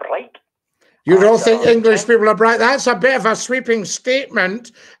bright. You don't think English people are bright? That's a bit of a sweeping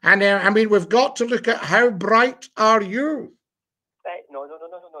statement. And I mean, we've got to look at how bright are you? No.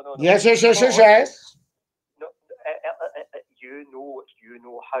 Yes. No, you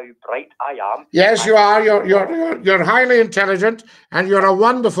know how bright I am. Yes, you are. You're highly intelligent, and you're a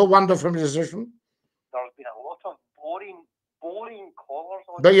wonderful, wonderful musician. There's been a lot of boring callers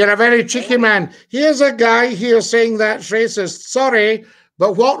on. But you're a very cheeky man. Here's a guy here saying that's racist. Sorry,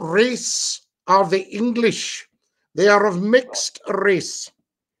 but what race are the English? They are of mixed race.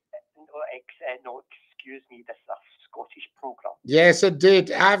 No, excuse me, this is a Scottish programme. Yes, it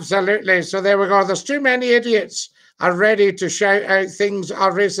did. Absolutely. So there we go. There's too many idiots are ready to shout out things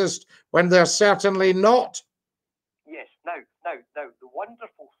are racist when they're certainly not. Yes. Now, the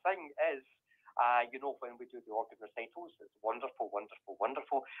wonderful thing is, when we do the organ recitals, it's wonderful,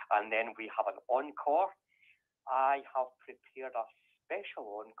 and then we have an encore. I have prepared a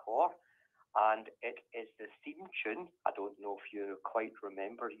special encore, and it is the theme tune. I don't know if you quite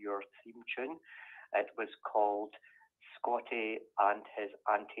remember your theme tune. It was called Scottie and his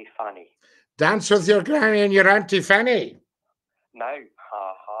Auntie Fanny. Dance with your granny and your Auntie Fanny. Now,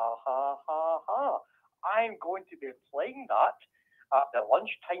 I'm going to be playing that at the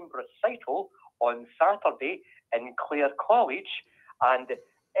lunchtime recital on Saturday in Clare College, and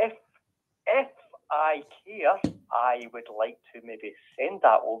if I care, I would like to maybe send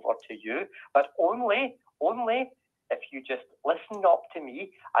that over to you, but only if you just listen up to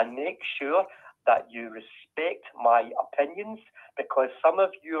me and make sure that you respect my opinions, because some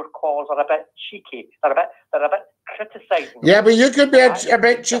of your calls are a bit cheeky. They're a bit criticising. Yeah, but you could be a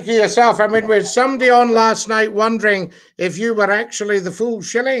bit cheeky yourself. I mean, we had somebody on last night wondering if you were actually the full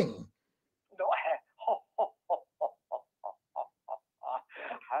shilling. No,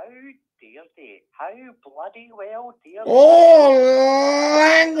 how dare they? How bloody well dare they? Oh,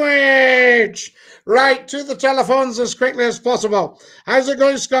 language! Right, to the telephones as quickly as possible. How's it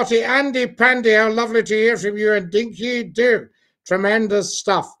going, Scotty? Andy Pandy, how lovely to hear from you, and Dinky-Doo. Tremendous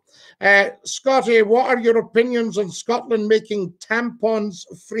stuff. Scotty, what are your opinions on Scotland making tampons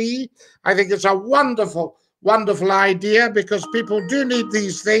free? I think it's a wonderful, wonderful idea, because people do need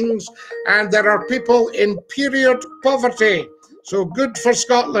these things, and there are people in period poverty. So good for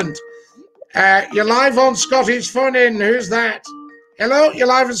Scotland. You're live on Scotty's Phone In. Who's that? Hello, you're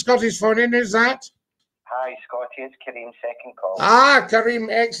live on Scotty's Phone In. Who's that? Hi, Scotty. It's Kareem, second call. Ah,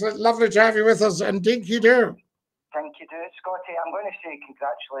 Kareem, excellent. Lovely to have you with us. And Dinky-Doo. Dinky-Doo, Scotty. I'm going to say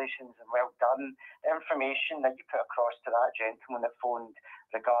congratulations and well done. The information that you put across to that gentleman that phoned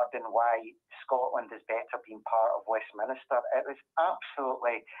regarding why Scotland is better being part of Westminster, it was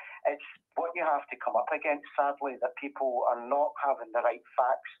absolutely, it's what you have to come up against, sadly, that people are not having the right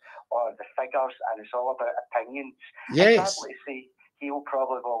facts or the figures, and it's all about opinions. Yes. And sadly, say, he'll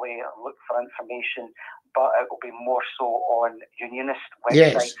probably go away and look for information, but it will be more so on unionist websites.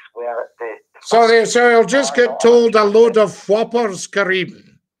 Yes. Where the so he'll just get told a load of whoppers,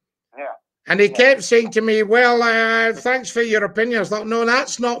 Kareem. Yeah. And he kept saying to me, well, thanks for your opinion. I thought, no,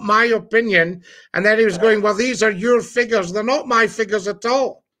 that's not my opinion. And then he was going, well, these are your figures. They're not my figures at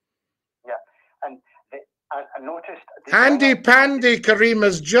all. Yeah. And I noticed... Andy Pandy, Kareem,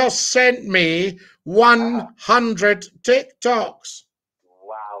 has just sent me 100 TikToks.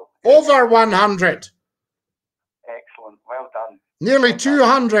 Wow. Over 100. Excellent. Well done. Nearly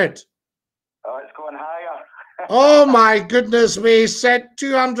 200. Oh, it's going higher. Oh my goodness me, sent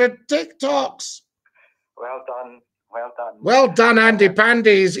 200 TikToks. Well done. Well done. Well done, Andy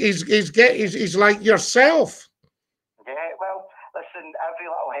Pandy. He's like yourself. Yeah, well, listen, every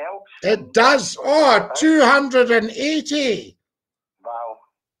little helps. It does. Oh, 280. Wow.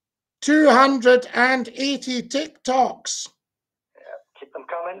 280 TikToks. Keep them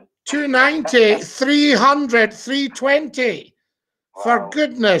coming. 290, 300, 320. Wow. For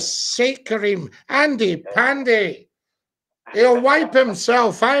goodness sake, Kareem. Andy Pandy. He'll wipe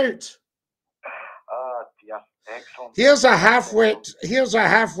himself out. Oh, dear. Excellent. Here's a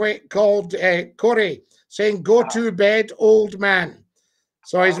half-wit called Corey saying, "Go to bed, old man."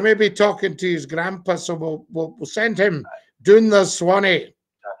 So he's maybe talking to his grandpa, so we'll send him doing the Swanee.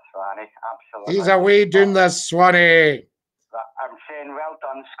 That's Swanee, absolutely. He's away doing the Swanee. I'm saying well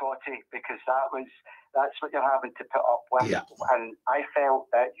done, Scottie, because that's what you're having to put up with. Yeah. And I felt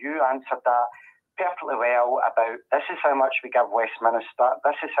that you answered that perfectly well about this is how much we give Westminster,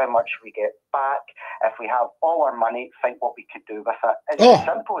 this is how much we get back. If we have all our money, think what we could do with it. It's as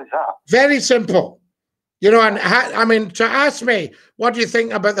simple as that. Very simple. You know, and I mean, to ask me, what do you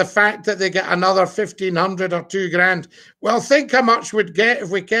think about the fact that they get another 1,500 or $2,000? Well, think how much we'd get if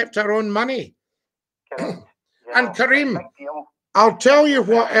we kept our own money. And Kareem, I'll tell you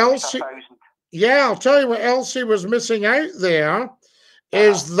what else. I'll tell you what else he was missing out there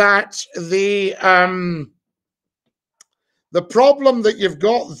is that the problem that you've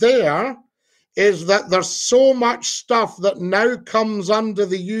got there is that there's so much stuff that now comes under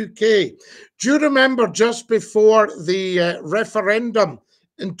the UK. Do you remember just before the referendum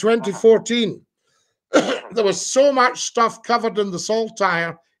in 2014, there was so much stuff covered in the salt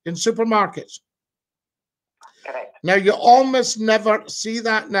aisle in supermarkets? Correct. Now, you almost never see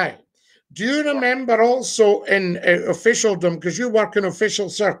that now. Do you remember also in officialdom, because you work in official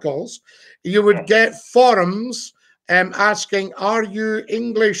circles, you would get forums asking, are you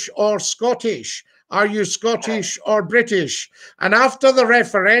English or Scottish? Are you Scottish or British? And after the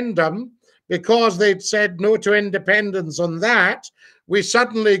referendum, because they'd said no to independence on that, we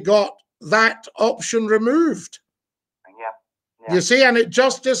suddenly got that option removed. You see, and it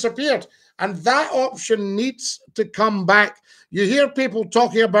just disappeared. And that option needs to come back. You hear people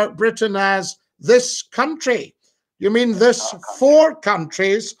talking about Britain as this country. You mean this 4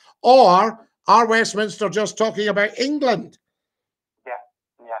 countries, or are Westminster just talking about England? Yeah.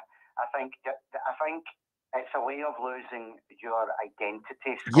 I think it's a way of losing your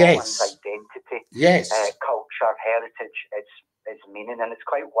identity, Scotland's identity, culture, heritage, its meaning, and it's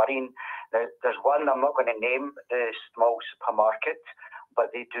quite worrying. There's one, I'm not going to name the small supermarket,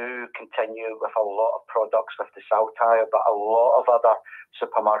 but they do continue with a lot of products with the salt aisle, but a lot of other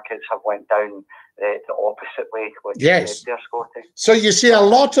supermarkets have went down the opposite way. There, Scotty. So you see a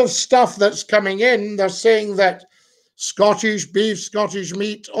lot of stuff that's coming in, they're saying that Scottish beef, Scottish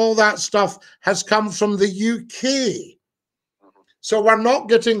meat, all that stuff has come from the UK. So we're not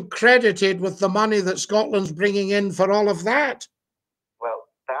getting credited with the money that Scotland's bringing in for all of that. Well,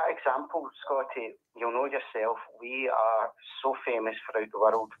 that example, Scotty, you'll know yourself, we are so famous throughout the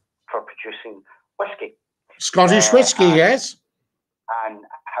world for producing whiskey. Scottish whiskey, yes. And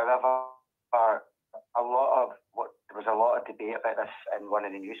however, there was a lot of debate about this in one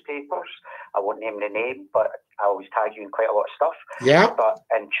of the newspapers. I won't name the name, but I always tag you in quite a lot of stuff. Yeah. But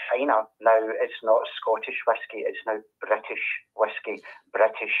in China now, it's not Scottish whiskey; it's now British whiskey,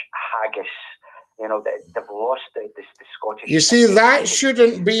 British haggis. You know, they've lost the Scottish. You see, that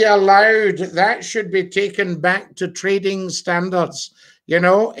shouldn't be allowed. That should be taken back to trading standards. You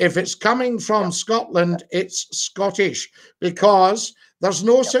know, if it's coming from Scotland, it's Scottish, because there's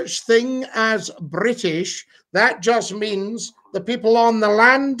no such thing as British. That just means the people on the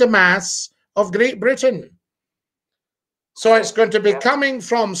landmass of Great Britain. So it's going to be coming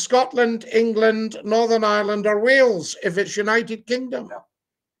from Scotland, England, Northern Ireland, or Wales if it's United Kingdom. Yeah.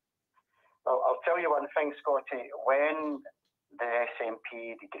 I'll tell you one thing, Scotty. When the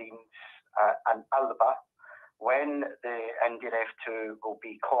SNP, the Greens, and Alba, when the IndyRef2 will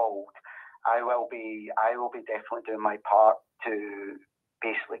be called, I will be definitely doing my part to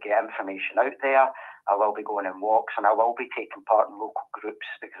basically get information out there. I will be going on walks, and I will be taking part in local groups,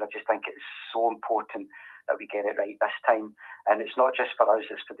 because I just think it's so important that we get it right this time. And it's not just for us,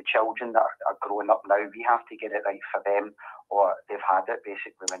 it's for the children that are growing up now. We have to get it right for them, or they've had it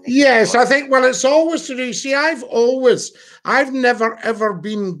basically. When they I think, well, it's always to do. See, I've never ever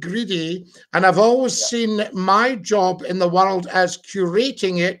been greedy, and I've always seen my job in the world as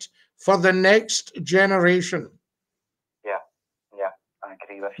curating it for the next generation. I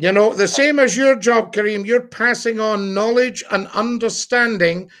agree with you. You know, the same as your job, Kareem, you're passing on knowledge and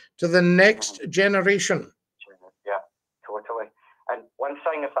understanding to the next generation. Yeah, totally. And one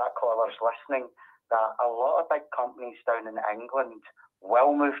thing, if that caller's listening, that a lot of big companies down in England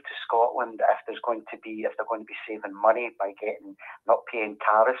will move to Scotland if they're going to be saving money by not paying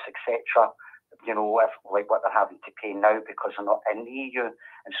tariffs, etc. you know, if, like what they're having to pay now because they're not in the EU.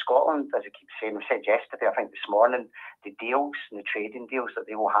 In Scotland, as I keep saying, we said yesterday, I think this morning, the deals and the trading deals that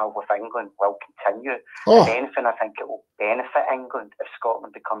they will have with England will continue. If anything, I think it will benefit England if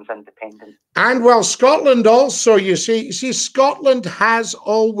Scotland becomes independent. And well, Scotland also, you see, Scotland has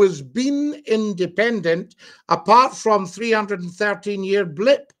always been independent, apart from 313-year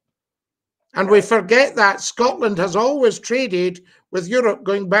blip. And we forget that Scotland has always traded with Europe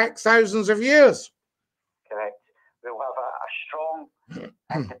going back thousands of years. Correct. We'll have a strong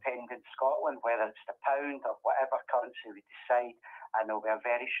independent Scotland, whether it's the pound or whatever currency we decide, and there'll be a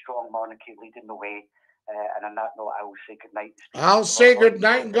very strong monarchy leading the way. And on that note, I will say good night. I'll say good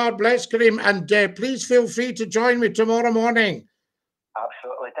night and God bless, Kareem. And please feel free to join me tomorrow morning.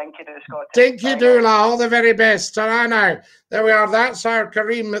 Absolutely. DINKY-DOO, Scottie. DINKY-DOO, all the very best. Ta-ra now. There we are. That's our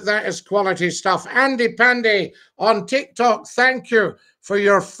Kareem. That is quality stuff. Andy Pandy on TikTok. Thank you for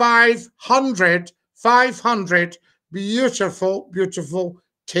your 500 beautiful, beautiful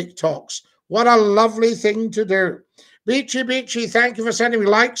TikToks. What a lovely thing to do. Beachy, thank you for sending me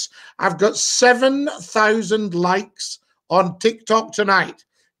likes. I've got 7,000 likes on TikTok tonight.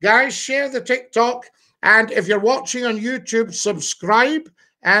 Guys, share the TikTok. And if you're watching on YouTube, subscribe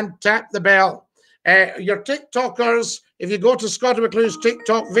and tap the bell. Your TikTokers, if you go to Scottie McClue's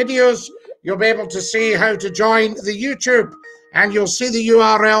TikTok videos, you'll be able to see how to join the YouTube. And you'll see the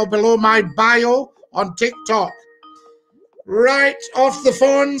URL below my bio on TikTok. Right, off the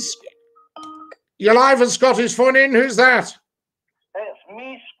phones. You're live on Scottie's phone in. Who's that? It's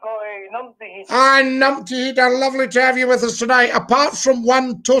me, Scottie, Numpty. Ah, Numpty, lovely to have you with us tonight. Apart from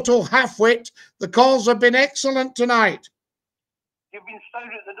one total half-wit, the calls have been excellent tonight. You've been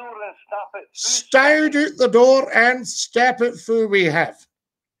stowed at the door and step it. Stowed out the door and step it through we have.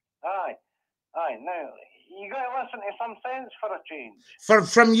 Aye. Now, you got to listen to some sense for a change.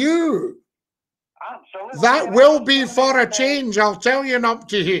 From you. Absolutely. That will be for a change, I'll tell you,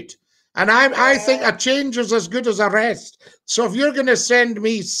 Numpty. And I think a change is as good as a rest. So if you're going to send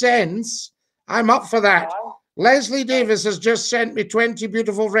me sense, I'm up for that. Leslie Davis has just sent me 20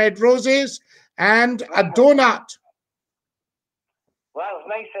 beautiful red roses and a donut. Well, that's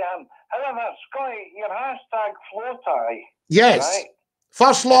nice. However, Scottie, your hashtag FLOTI. Yes. Right?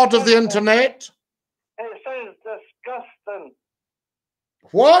 First Lord of the Internet. It says disgusting.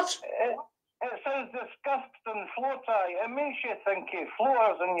 What? It says disgusting FLOTI. It makes you think of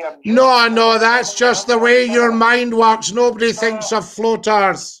floaters in your... No, that's just the way your mind works. Nobody thinks of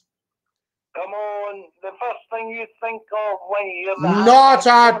floaters. Come on, the first thing you think of when you're... Not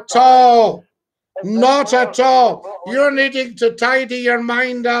at all. Not at all. You're needing to tidy your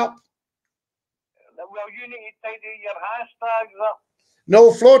mind up. Well, you need to tidy your hashtags up.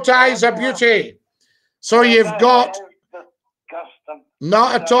 No, FLOTI is a beauty. So you've got...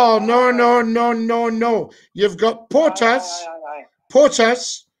 Not at all. No. You've got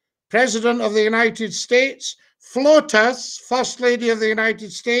POTUS, President of the United States, FLOTUS, First Lady of the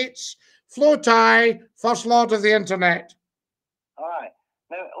United States, FLOTI, First Lord of the Internet. All right.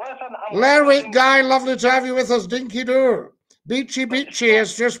 Now, listen, Lerwick Guy, lovely to have you with us. Dinky-Doo. Beachy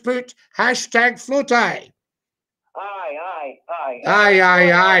has just put hashtag FLOTI.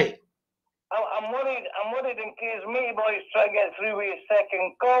 Aye. I'm worried in case me boys try to get through with a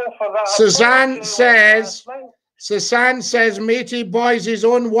second call for that. Suzanne says matey boy's his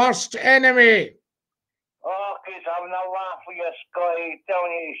own worst enemy. Oh, because I'm not laughing for you, Scottie,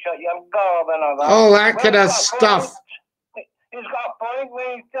 telling you to shut your gob and all that. Oh, that kind of stuff. He's got a point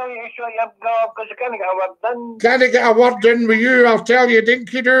when he's telling you to shut your gob because you can't get a word done. Can't get a word in with you, I'll tell you,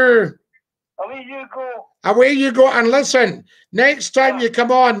 Dinky-Doo. Away you go. Away you go, and listen, next time you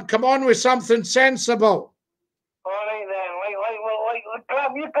come on with something sensible. All right then,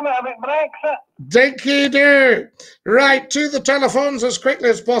 like you come out about Brexit. Dinky-Doo. Right, to the telephones as quickly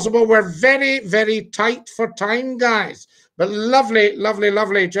as possible. We're very, very tight for time, guys. But lovely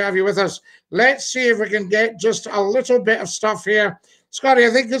to have you with us. Let's see if we can get just a little bit of stuff here. Scottie,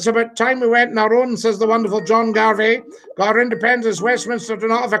 I think it's about time we went on our own, says the wonderful John Garvey. Got our independence, Westminster do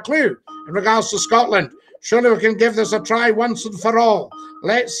not have a clue in regards to Scotland. Surely we can give this a try once and for all.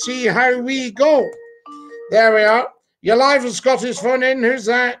 Let's see how we go. There we are. You're live with Scottie's phone in. Who's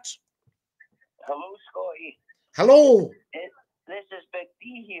that? Hello, Scottie. Hello. This is Big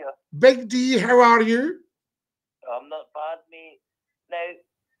D here. Big D, how are you? I'm not bad, mate. Now,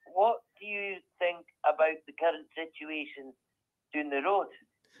 what do you think about the current situation down the road?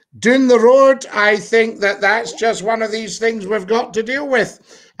 Down the road, I think that's just one of these things we've got to deal with.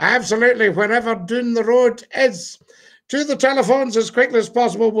 Absolutely, wherever down the road is. To the telephones as quickly as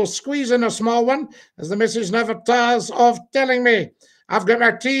possible. We'll squeeze in a small one, as the missus never tires of telling me. I've got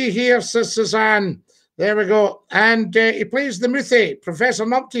my tea here, says Suzanne. There we go. And he plays the Muthi, Professor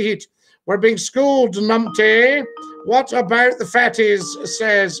Numpty Heat. We're being schooled, Numpty. What about the fatties,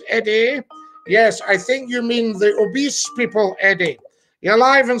 says Eddie. Yes, I think you mean the obese people, Eddie. You're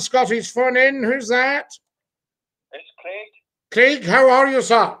live on Scotty's Phone In. Who's that? It's Craig. Craig, how are you,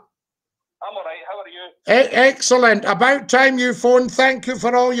 sir? I'm all right. How are you? Excellent. About time you phoned. Thank you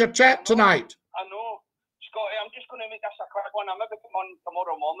for all your chat tonight. I know. Scotty, I'm just going to make this a quick one. I'm maybe come on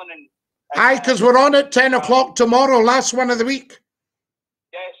tomorrow morning. And aye, because we're on at 10 o'clock tomorrow, last one of the week.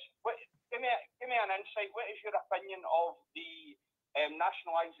 Yes. Give me an insight. What is your opinion of the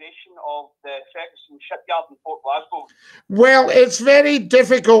nationalisation of the Ferguson shipyard in Port Glasgow? Well, it's very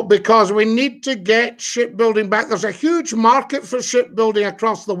difficult because we need to get shipbuilding back. There's a huge market for shipbuilding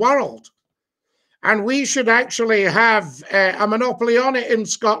across the world. And we should actually have a monopoly on it in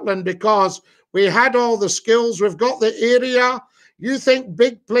Scotland because we had all the skills. We've got the area. You think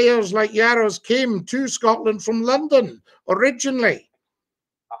big players like Yarrows came to Scotland from London originally.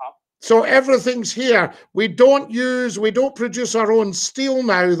 So everything's here. We don't produce our own steel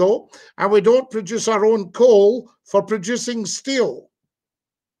now, though, and we don't produce our own coal for producing steel.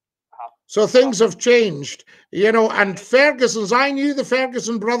 So things have changed, you know, and Ferguson's, I knew the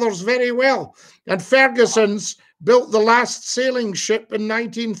Ferguson brothers very well, and Ferguson's built the last sailing ship in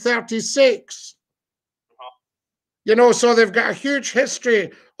 1936. You know, so they've got a huge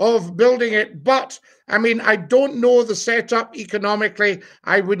history of building it, but I mean, I don't know the setup economically.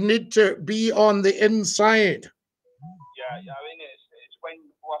 I would need to be on the inside. Yeah, I mean, it's when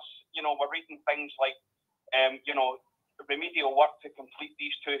we're reading things like, remedial work to complete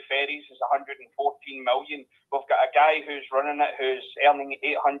these two ferries is 114 million. We've got a guy who's running it who's earning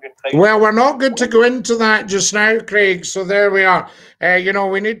 800,000. Well, we're not going to go into that just now, Craig. So there we are.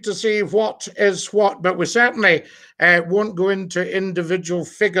 We need to see what is what, but we certainly won't go into individual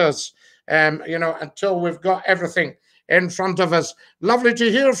figures, until we've got everything in front of us. Lovely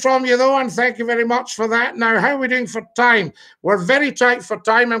to hear from you, though, and thank you very much for that. Now, how are we doing for time? We're very tight for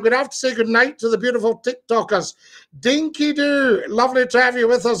time. I'm going to have to say goodnight to the beautiful TikTokers. Dinky-Doo, lovely to have you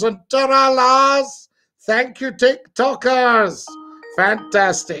with us. And ta-ra, Lars. Thank you, TikTokers.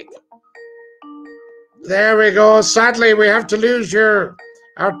 Fantastic. There we go. Sadly, we have to lose our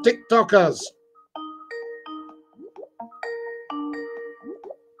TikTokers.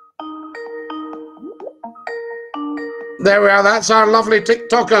 There we are. That's our lovely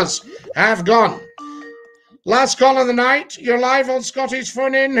TikTokers have gone. Last call of the night. You're live on Scotty's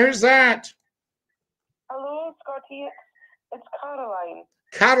Phone In. Who's that? Hello, Scotty. It's Caroline.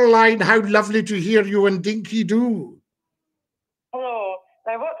 Caroline, how lovely to hear you and Dinky-Doo. Hello.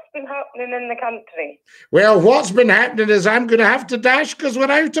 Now, what's been happening in the country? Well, what's been happening is I'm going to have to dash because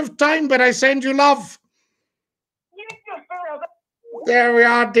we're out of time, but I send you love. There we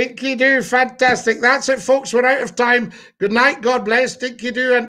are, Dinky-Doo. Fantastic. That's it, folks. We're out of time. Good night. God bless. Dinky-Doo. And